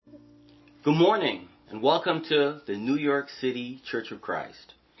Good morning and welcome to the New York City Church of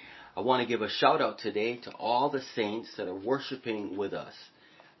Christ. I want to give a shout out today to all the saints that are worshiping with us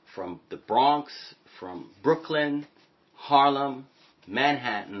from the Bronx, from Brooklyn, Harlem,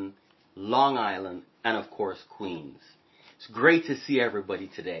 Manhattan, Long Island, and of course Queens. It's great to see everybody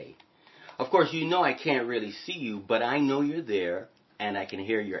today. Of course, you know I can't really see you, but I know you're there and I can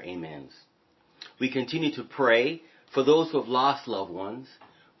hear your amens. We continue to pray for those who have lost loved ones,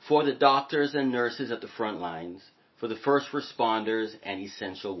 for the doctors and nurses at the front lines, for the first responders and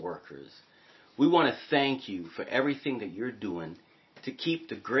essential workers. We want to thank you for everything that you're doing to keep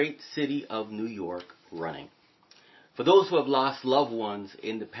the great city of New York running. For those who have lost loved ones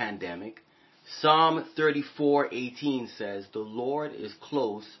in the pandemic, Psalm 34:18 says, "The Lord is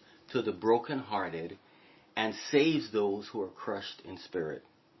close to the brokenhearted and saves those who are crushed in spirit."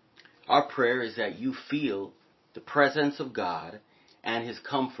 Our prayer is that you feel the presence of God and His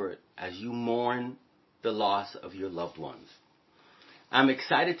comfort as you mourn the loss of your loved ones. I'm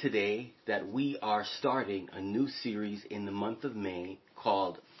excited today that we are starting a new series in the month of May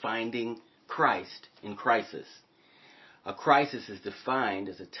called Finding Christ in Crisis. A crisis is defined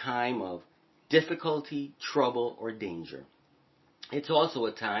as a time of difficulty, trouble, or danger. It's also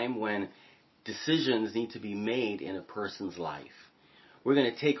a time when decisions need to be made in a person's life. We're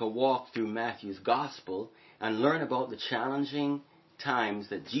going to take a walk through Matthew's Gospel and learn about the challenging times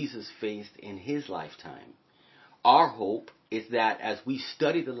that Jesus faced in His lifetime. Our hope is that as we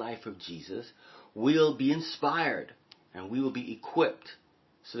study the life of Jesus, we'll be inspired and we will be equipped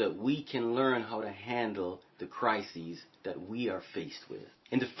so that we can learn how to handle the crises that we are faced with.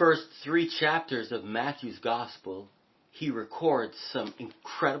 In the first 3 chapters of Matthew's Gospel, he records some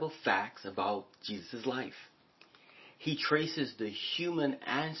incredible facts about Jesus' life. He traces the human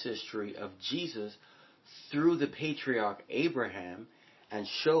ancestry of Jesus through the patriarch Abraham and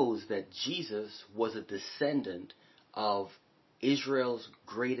shows that Jesus was a descendant of Israel's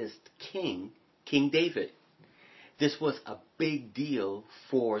greatest king, King David. This was a big deal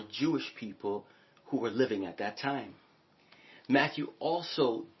for Jewish people who were living at that time. Matthew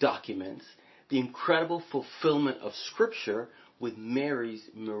also documents the incredible fulfillment of Scripture with Mary's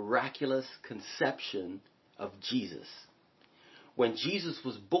miraculous conception of Jesus. When Jesus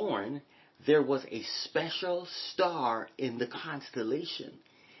was born, there was a special star in the constellation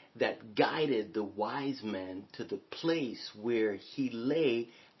that guided the wise men to the place where he lay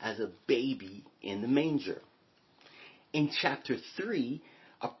as a baby in the manger. In chapter 3,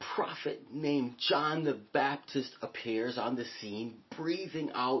 a prophet named John the Baptist appears on the scene, breathing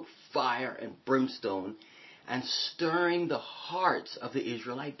out fire and brimstone and stirring the hearts of the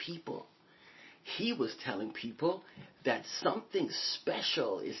Israelite people. He was telling people that something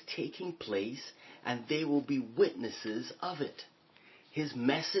special is taking place and they will be witnesses of it. His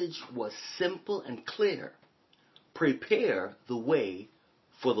message was simple and clear. Prepare the way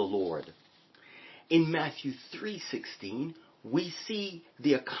for the Lord. In Matthew 3:16, we see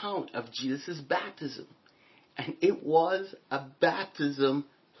the account of Jesus' baptism. And it was a baptism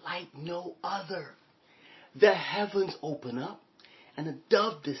like no other. The heavens open up and a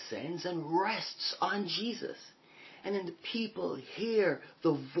dove descends and rests on Jesus. And then the people hear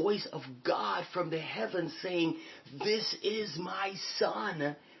the voice of God from the heavens saying, "This is my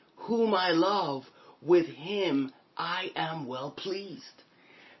Son, whom I love. With him I am well pleased."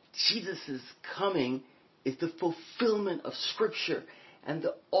 Jesus' coming is the fulfillment of Scripture, and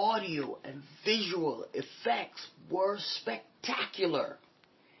the audio and visual effects were spectacular.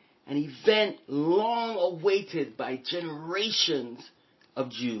 An event long awaited by generations of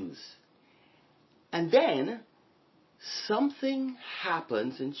Jews. And then something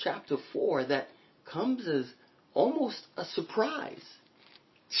happens in chapter 4 that comes as almost a surprise.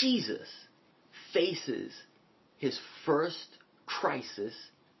 Jesus faces his first crisis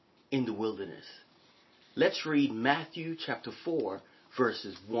in the wilderness. Let's read Matthew chapter 4,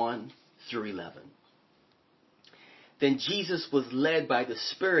 verses 1 through 11. Then Jesus was led by the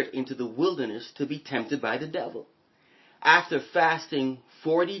Spirit into the wilderness to be tempted by the devil. After fasting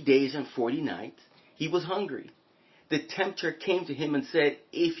 40 days and 40 nights, he was hungry. The tempter came to him and said,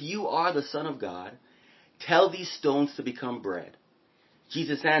 "If you are the Son of God, tell these stones to become bread."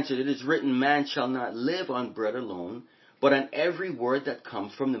 Jesus answered, "It is written, man shall not live on bread alone, but on every word that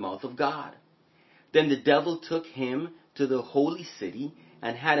comes from the mouth of God." Then the devil took him to the holy city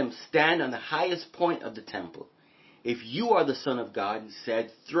and had him stand on the highest point of the temple. "If you are the Son of God," he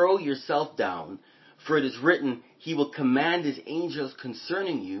said, "throw yourself down, for it is written, he will command his angels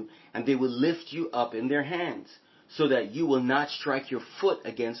concerning you, and they will lift you up in their hands, so that you will not strike your foot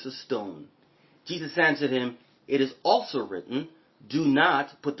against a stone." Jesus answered him, "It is also written, Do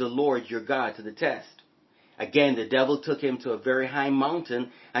not put the Lord your God to the test. Again, the devil took him to a very high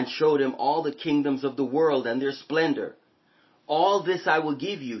mountain and showed him all the kingdoms of the world and their splendor. All this I will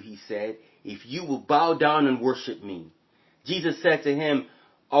give you, he said, if you will bow down and worship me. Jesus said to him,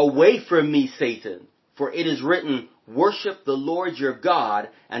 Away from me, Satan, for it is written, Worship the Lord your God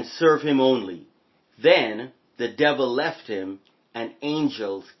and serve him only. Then the devil left him, and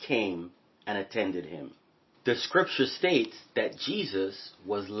angels came and attended him. The scripture states that Jesus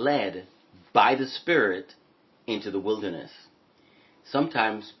was led by the Spirit into the wilderness.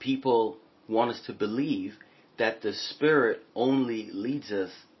 Sometimes people want us to believe that the Spirit only leads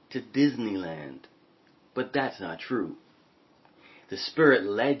us to Disneyland, but that's not true. The Spirit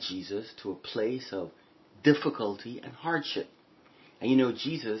led Jesus to a place of difficulty and hardship. And you know,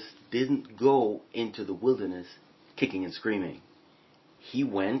 Jesus didn't go into the wilderness kicking and screaming. He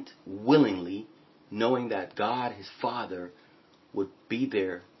went willingly, knowing that God, his Father, would be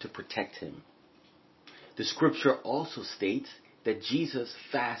there to protect him. The scripture also states that Jesus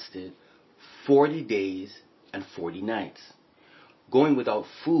fasted 40 days and 40 nights. Going without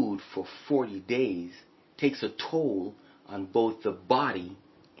food for 40 days takes a toll on both the body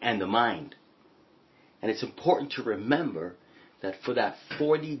and the mind. And it's important to remember that for that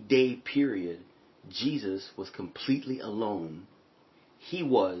 40-day period, Jesus was completely alone. He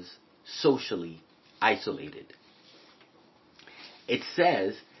was socially isolated. It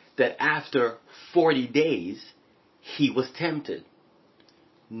says that after 40 days, he was tempted.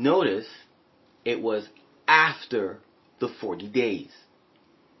 Notice it was after the 40 days.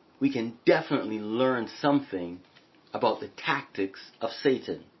 We can definitely learn something about the tactics of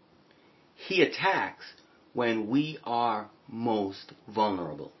Satan. He attacks when we are most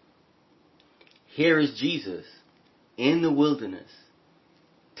vulnerable. Here is Jesus in the wilderness,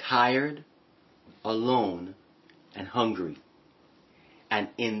 tired, alone, and hungry. And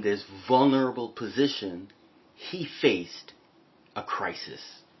in this vulnerable position, he faced a crisis.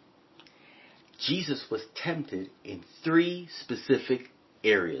 Jesus was tempted in 3 specific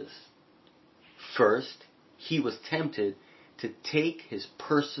areas. First, he was tempted to take his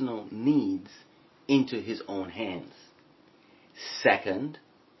personal needs into his own hands. Second,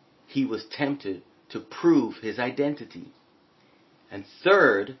 he was tempted to prove his identity. And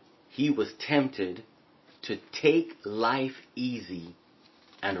third, he was tempted to take life easy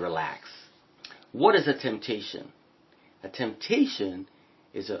and relax. What is a temptation? A temptation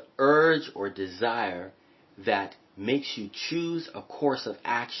is an urge or desire that makes you choose a course of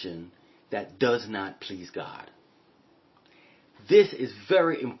action that does not please God. This is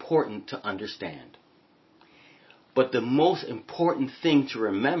very important to understand. But the most important thing to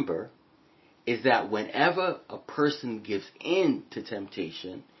remember is that whenever a person gives in to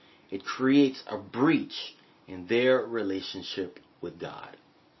temptation, it creates a breach in their relationship with God.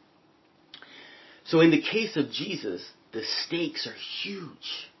 So in the case of Jesus, the stakes are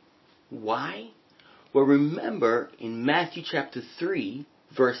huge. Why? Well, remember in Matthew chapter 3,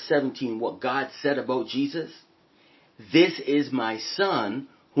 verse 17, what God said about Jesus? This is my Son,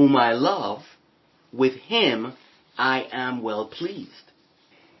 whom I love. With him I am well pleased.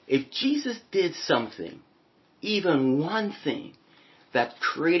 If Jesus did something, even one thing, that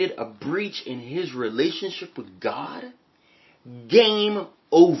created a breach in his relationship with God, game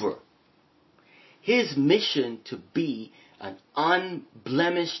over. His mission to be an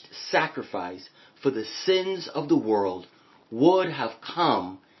unblemished sacrifice for the sins of the world would have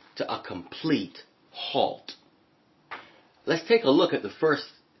come to a complete halt. Let's take a look at the first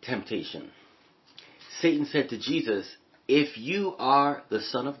temptation. Satan said to Jesus, if you are the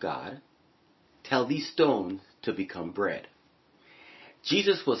Son of God, tell these stones to become bread.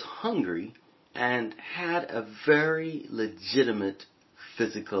 Jesus was hungry and had a very legitimate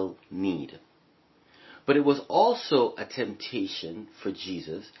physical need. But it was also a temptation for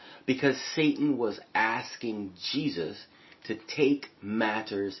Jesus because Satan was asking Jesus to take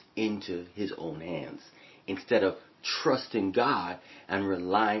matters into his own hands instead of trusting God and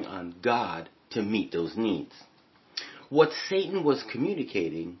relying on God to meet those needs. What Satan was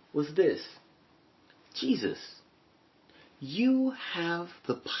communicating was this: Jesus, you have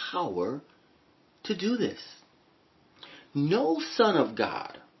the power to do this. No son of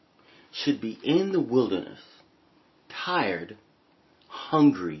God should be in the wilderness, tired,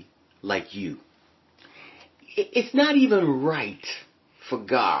 hungry like you. It's not even right for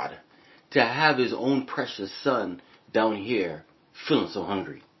God to have his own precious son down here feeling so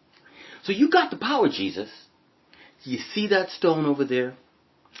hungry. So you got the power, Jesus. You see that stone over there?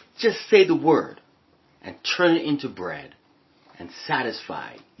 Just say the word and turn it into bread and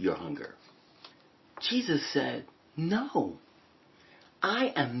satisfy your hunger. Jesus said, no.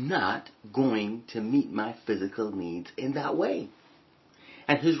 I am not going to meet my physical needs in that way.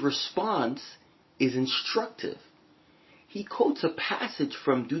 And his response is instructive. He quotes a passage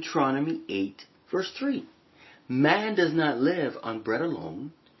from Deuteronomy 8, verse 3. Man does not live on bread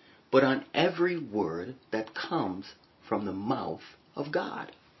alone, but on every word that comes from the mouth of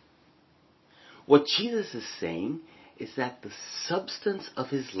God. What Jesus is saying is that the substance of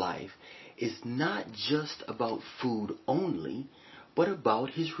his life is not just about food only, but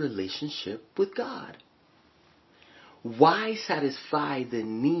about his relationship with God. Why satisfy the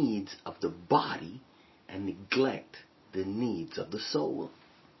needs of the body and neglect the needs of the soul?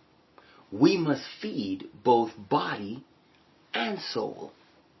 We must feed both body and soul.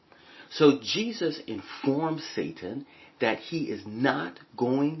 So Jesus informs Satan that he is not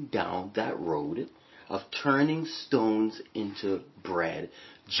going down that road of turning stones into bread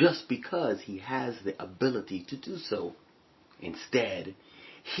just because he has the ability to do so. Instead,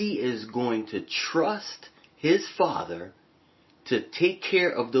 he is going to trust his Father to take care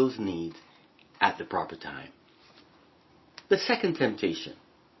of those needs at the proper time. The second temptation,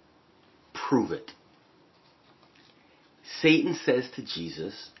 prove it. Satan says to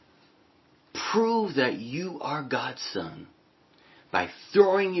Jesus, prove that you are God's son by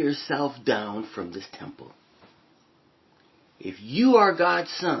throwing yourself down from this temple. If you are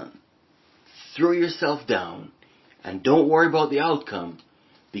God's son, throw yourself down and don't worry about the outcome,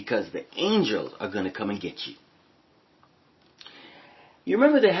 because the angels are going to come and get you. You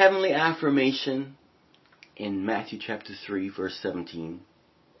remember the heavenly affirmation in Matthew chapter 3, verse 17,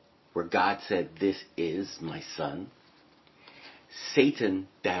 where God said, "This is my son"? Satan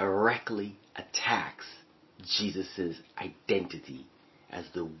directly attacks Jesus' identity as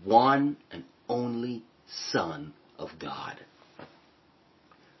the one and only Son of God.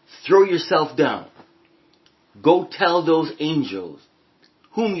 Throw yourself down. Go tell those angels,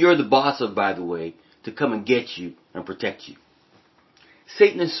 whom you're the boss of, by the way, to come and get you and protect you.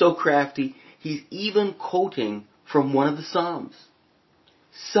 Satan is so crafty, he's even quoting from one of the Psalms,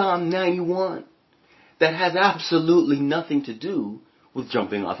 Psalm 91, that has absolutely nothing to do with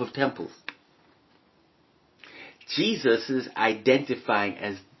jumping off of temples. Jesus is identifying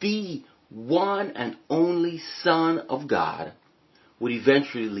as the one and only Son of God would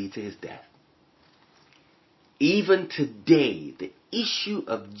eventually lead to his death. Even today, the issue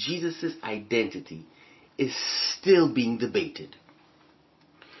of Jesus' identity is still being debated.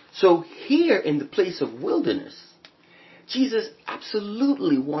 So here in the place of wilderness, Jesus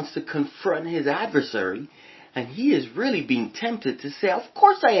absolutely wants to confront his adversary, and he is really being tempted to say, of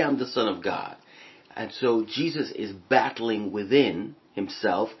course I am the Son of God. And so Jesus is battling within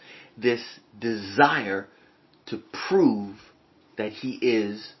himself this desire to prove that he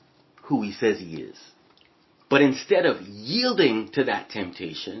is who he says he is. But instead of yielding to that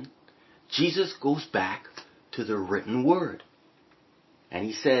temptation, Jesus goes back to the written word. And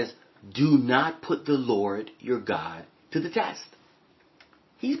he says, do not put the Lord your God to the test.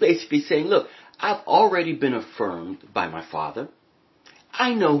 He's basically saying, look, I've already been affirmed by my Father.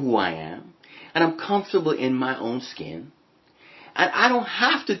 I know who I am. And I'm comfortable in my own skin. And I don't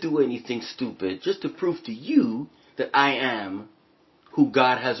have to do anything stupid just to prove to you that I am who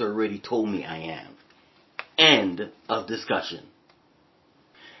God has already told me I am. End of discussion.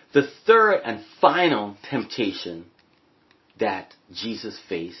 The third and final temptation that Jesus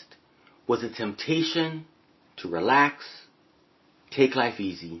faced was a temptation to relax, take life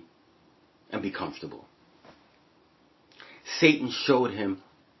easy, and be comfortable. Satan showed him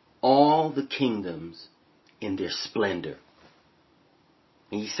all the kingdoms in their splendor.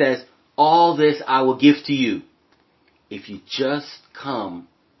 And he says, all this I will give to you if you just come,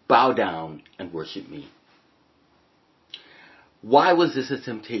 bow down, and worship me. Why was this a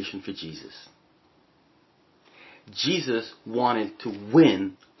temptation for Jesus? Jesus wanted to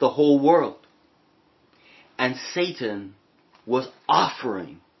win the whole world. And Satan was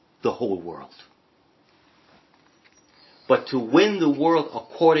offering the whole world. But to win the world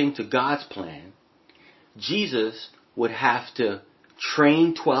according to God's plan, Jesus would have to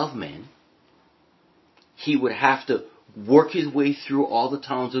train 12 men. He would have to work his way through all the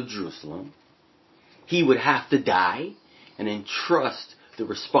towns of Jerusalem. He would have to die and entrust the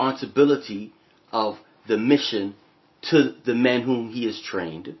responsibility of the mission to the men whom he has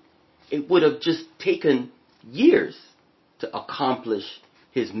trained. It would have just taken years to accomplish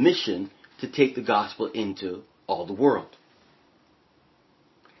his mission to take the gospel into all the world.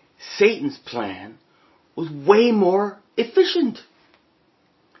 Satan's plan was way more efficient.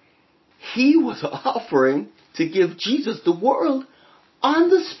 He was offering to give Jesus the world on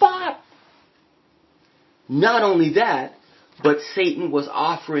the spot. Not only that, But Satan was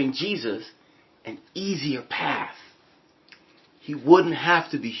offering Jesus an easier path. He wouldn't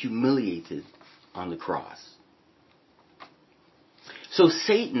have to be humiliated on the cross. So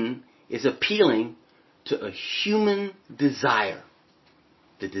Satan is appealing to a human desire,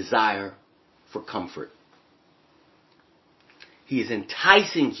 the desire for comfort. He is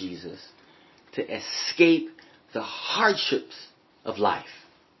enticing Jesus to escape the hardships of life.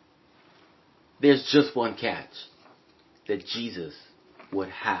 There's just one catch, that Jesus would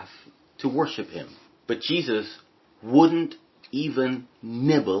have to worship him. But Jesus wouldn't even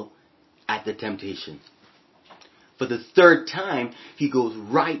nibble at the temptation. For the third time, he goes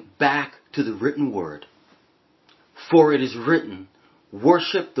right back to the written word. For it is written,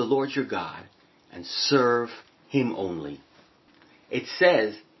 worship the Lord your God and serve him only. It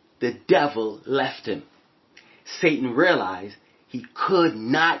says the devil left him. Satan realized he could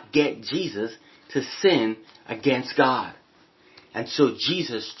not get Jesus to sin against God. And so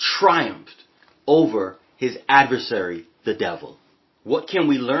Jesus triumphed over his adversary, the devil. What can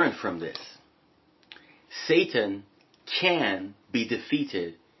we learn from this? Satan can be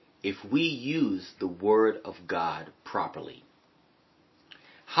defeated if we use the word of God properly.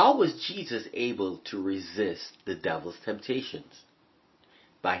 How was Jesus able to resist the devil's temptations?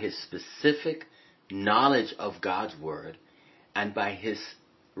 By his specific knowledge of God's word and by his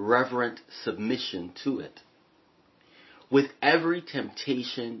reverent submission to it. With every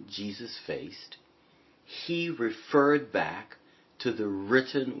temptation Jesus faced, he referred back to the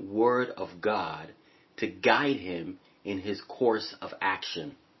written word of God to guide him in his course of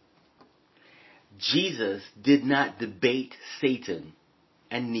action. Jesus did not debate Satan,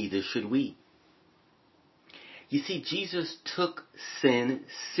 and neither should we. You see, Jesus took sin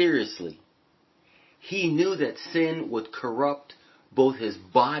seriously. He knew that sin would corrupt both his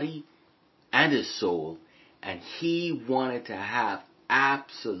body and his soul, and he wanted to have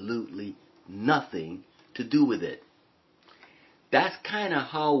absolutely nothing to do with it. That's kind of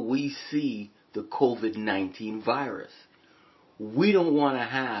how we see the COVID-19 virus. We don't want to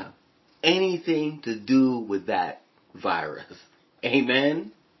have anything to do with that virus.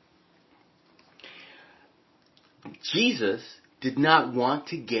 Amen? Jesus did not want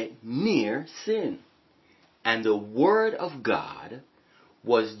to get near sin. And the Word of God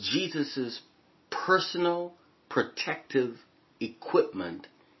was Jesus' personal protective equipment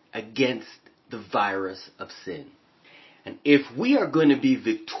against the virus of sin. And if we are going to be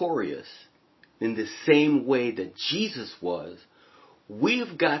victorious in the same way that Jesus was,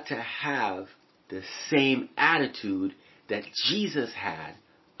 we've got to have the same attitude that Jesus had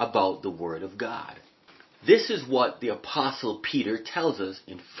about the Word of God. This is what the Apostle Peter tells us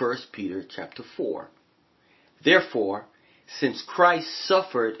in 1 Peter chapter 4. Therefore, since Christ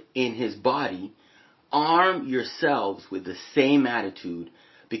suffered in his body, arm yourselves with the same attitude,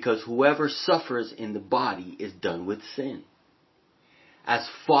 because whoever suffers in the body is done with sin. As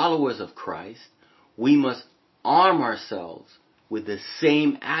followers of Christ, we must arm ourselves with the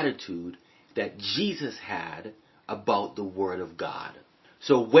same attitude that Jesus had about the Word of God.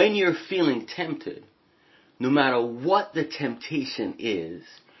 So when you're feeling tempted, no matter what the temptation is,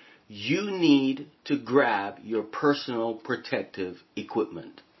 you need to grab your personal protective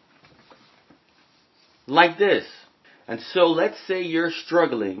equipment. Like this. And so let's say you're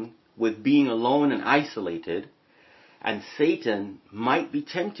struggling with being alone and isolated, and Satan might be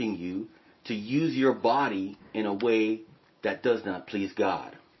tempting you to use your body in a way that does not please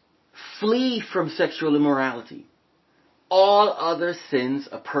God. Flee from sexual immorality. All other sins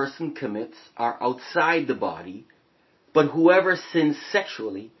a person commits are outside the body, but whoever sins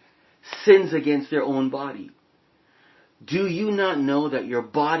sexually sins against their own body. Do you not know that your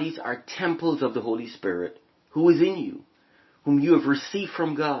bodies are temples of the Holy Spirit, who is in you, whom you have received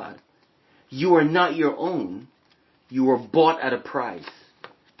from God? You are not your own. You were bought at a price.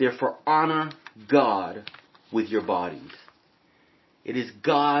 Therefore, honor God with your bodies. It is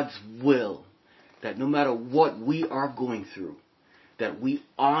God's will that no matter what we are going through, that we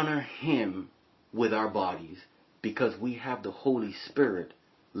honor him with our bodies, because we have the Holy Spirit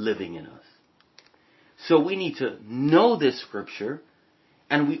living in us. So we need to know this scripture,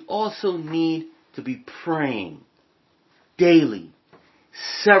 and we also need to be praying daily,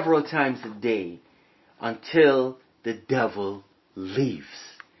 several times a day, until the devil leaves.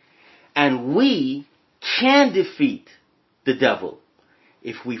 And we can defeat the devil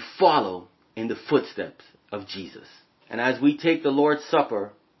if we follow in the footsteps of Jesus. And as we take the Lord's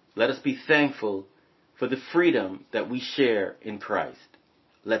Supper, let us be thankful for the freedom that we share in Christ.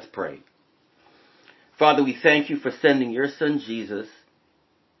 Let's pray. Father, we thank you for sending your Son Jesus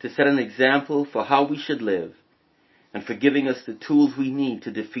to set an example for how we should live, and for giving us the tools we need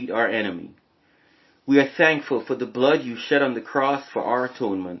to defeat our enemy. We are thankful for the blood you shed on the cross for our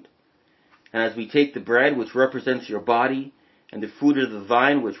atonement. And as we take the bread which represents your body and the fruit of the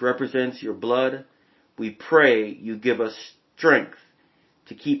vine which represents your blood, we pray you give us strength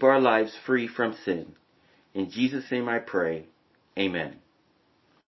to keep our lives free from sin. In Jesus' name I pray. Amen.